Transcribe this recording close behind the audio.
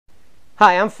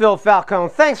Hi, I'm Phil Falcone.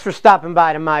 Thanks for stopping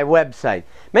by to my website.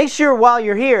 Make sure while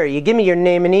you're here you give me your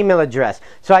name and email address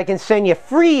so I can send you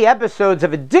free episodes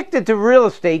of Addicted to Real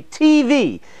Estate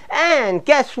TV. And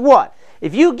guess what?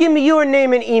 If you give me your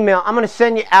name and email, I'm going to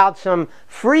send you out some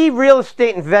free real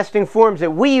estate investing forms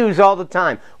that we use all the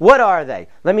time. What are they?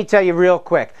 Let me tell you real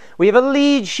quick. We have a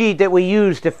lead sheet that we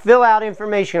use to fill out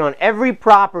information on every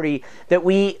property that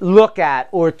we look at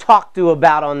or talk to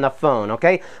about on the phone,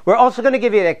 okay? We're also going to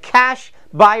give you a cash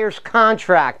buyer's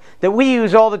contract that we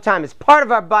use all the time. It's part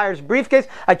of our buyer's briefcase.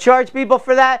 I charge people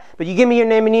for that, but you give me your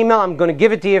name and email, I'm going to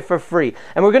give it to you for free.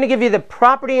 And we're going to give you the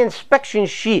property inspection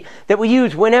sheet that we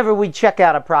use whenever we check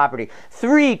out a property.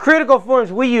 3 critical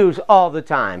forms we use all the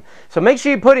time. So make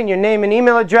sure you put in your name and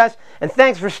email address, and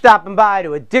thanks for stopping by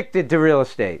to Addicted to Real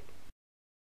Estate.